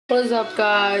What's up,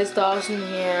 guys? Dawson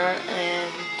here, and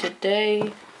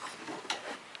today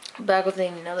I'm back with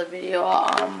another video.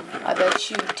 I bet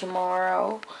you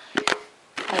tomorrow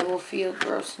I will feel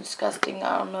gross and disgusting.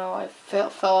 I don't know. I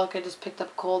felt like I just picked up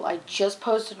a cold. I just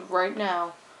posted right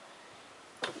now.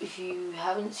 If you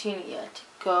haven't seen it yet,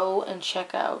 go and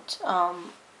check out my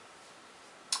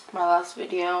last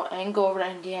video and go over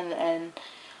to Indiana and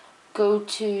go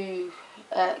to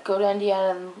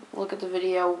Indiana and look at the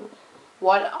video.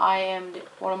 What am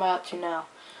I up to now?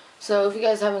 So if you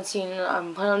guys haven't seen it,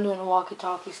 I'm planning on doing a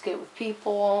walkie-talkie skit with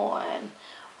people and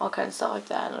all kinds of stuff like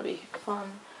that, and it'll be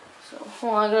fun. So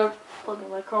hold on, I gotta plug in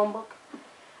my Chromebook.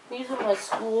 I'm using my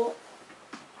school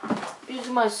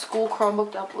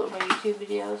Chromebook to upload my YouTube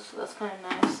videos, so that's kind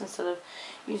of nice instead of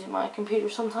using my computer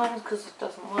sometimes because it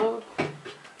doesn't load. If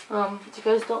you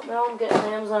guys don't know, I'm getting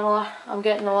Amazon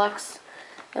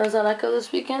Echo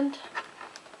this weekend.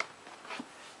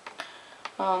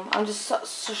 I'm just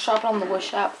shopping on the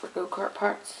Wish app for go-kart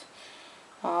parts.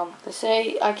 They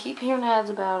say, I keep hearing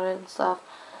ads about it and stuff.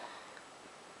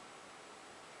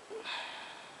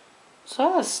 So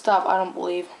I have stuff I don't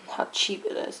believe how cheap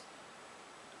it is.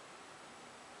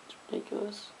 It's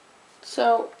ridiculous.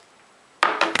 So,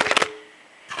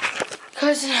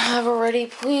 guys that have already,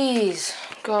 please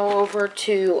go over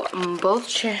to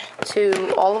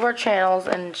all of our channels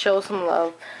and show some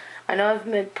love. I know I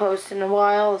haven't been posting in a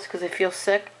while. It's because I feel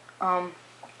sick.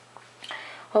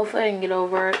 Hopefully I can get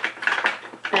over it.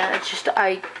 And it's just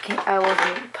I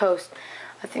wasn't post.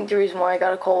 I think the reason why I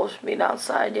got a cold was being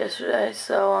outside yesterday.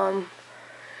 So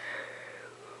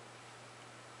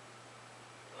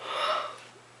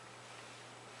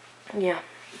yeah.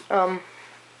 I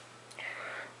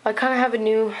kind of have a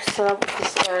new setup with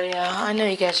this area. I know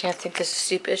you guys are gonna think this is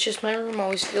stupid. It's just my room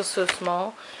always feels so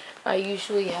small. I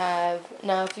usually have,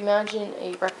 now if you imagine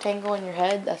a rectangle in your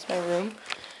head, that's my room.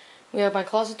 We have my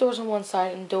closet doors on one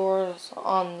side and doors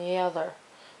on the other.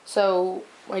 So,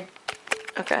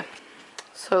 okay.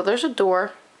 So there's a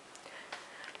door.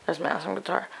 There's my awesome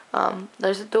guitar.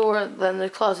 There's a door, then the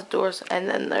closet doors, and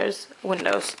then there's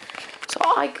windows. So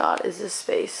all I got is this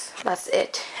space. That's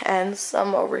it. And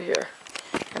some over here.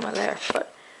 Am I there?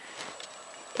 But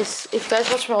if you guys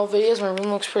watch my old videos, my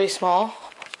room looks pretty small.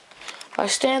 I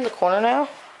stand in the corner now.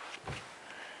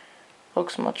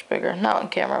 Looks much bigger. Not on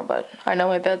camera, but I know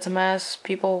my bed's a mess.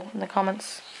 People in the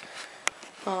comments.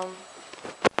 But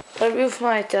I moved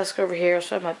my desk over here,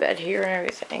 so I have my bed here and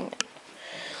everything.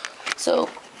 So,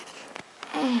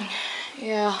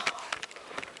 yeah.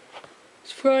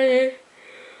 It's Friday.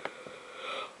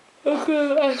 I'm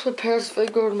gonna ask my parents if I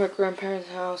go to my grandparents'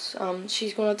 house.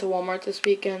 She's going out to Walmart this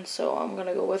weekend, so I'm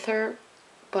gonna go with her.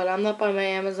 But I'm not buying my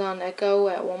Amazon Echo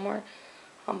at Walmart.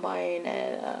 I'm buying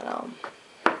it at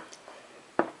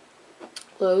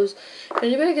Lowe's. If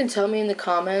anybody can tell me in the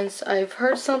comments, I've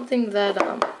heard something that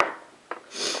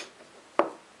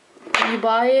when you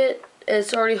buy it,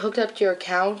 it's already hooked up to your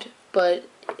account, but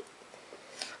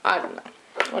I don't know.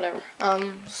 Whatever.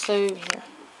 So here.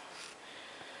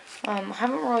 I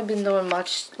haven't really been doing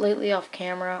much lately off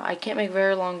camera. I can't make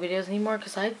very long videos anymore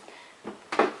because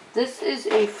this is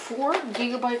a 4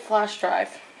 GB flash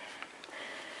drive.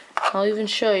 I'll even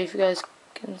show you if you guys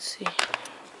can see.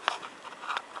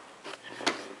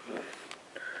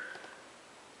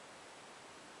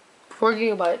 Four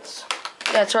gigabytes.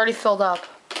 Yeah, it's already filled up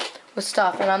with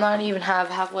stuff, and I'm not even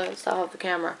halfway with stuff off the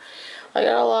camera. I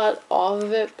got a lot off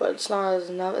of it, but it's not as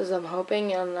enough as I'm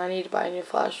hoping, and I need to buy a new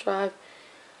flash drive.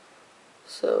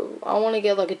 So I want to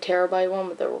get like a terabyte one,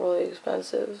 but they're really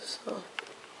expensive. So,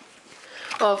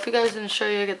 oh, if you guys didn't show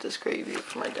you, I get this great view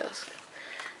from my desk.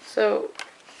 So,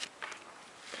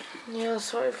 yeah,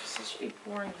 sorry for such a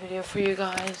boring video for you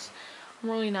guys.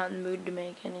 I'm really not in the mood to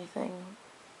make anything.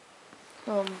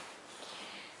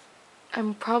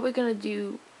 I'm probably gonna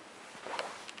do.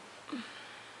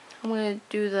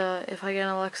 If I get an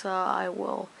Alexa, I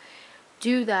will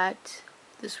do that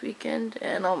this weekend,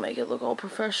 and I'll make it look all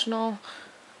professional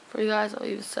for you guys. I'll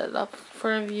even set it up in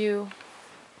front of you,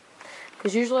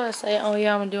 because usually I say, oh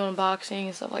yeah, I'm gonna do unboxing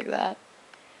and stuff like that.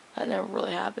 That never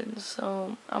really happens.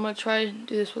 So I'm gonna try to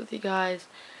do this with you guys,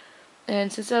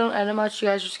 and since I don't edit much, you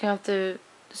guys are just gonna have to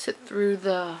sit through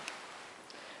the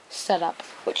setup,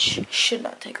 which should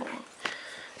not take long.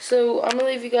 So I'm gonna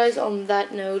leave you guys on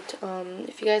that note.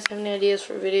 If you guys have any ideas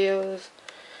for videos,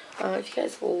 if you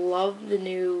guys love the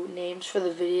new names for the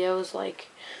videos, like,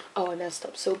 oh, I messed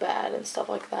up so bad and stuff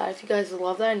like that. If you guys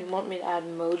love that and you want me to add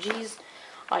emojis,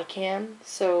 I can.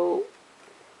 So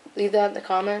leave that in the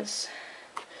comments.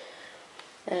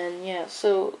 And yeah,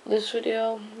 so this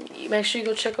video, make sure you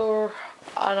go check over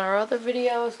on our other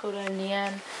videos. Go to the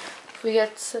end if we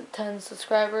get 10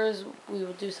 subscribers, we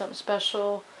will do something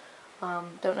special.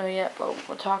 Don't know yet, but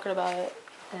we're talking about it.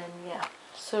 And yeah,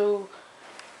 so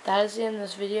that is the end of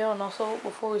this video. And also,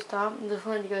 before we stop, I'm just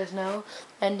letting you guys know,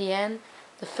 NDN,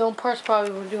 the film part's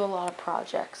probably will do a lot of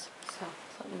projects. So,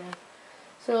 something there.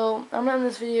 So, I'm ending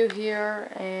this video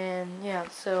here, and yeah,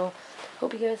 so,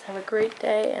 hope you guys have a great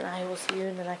day, and I will see you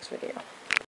in the next video.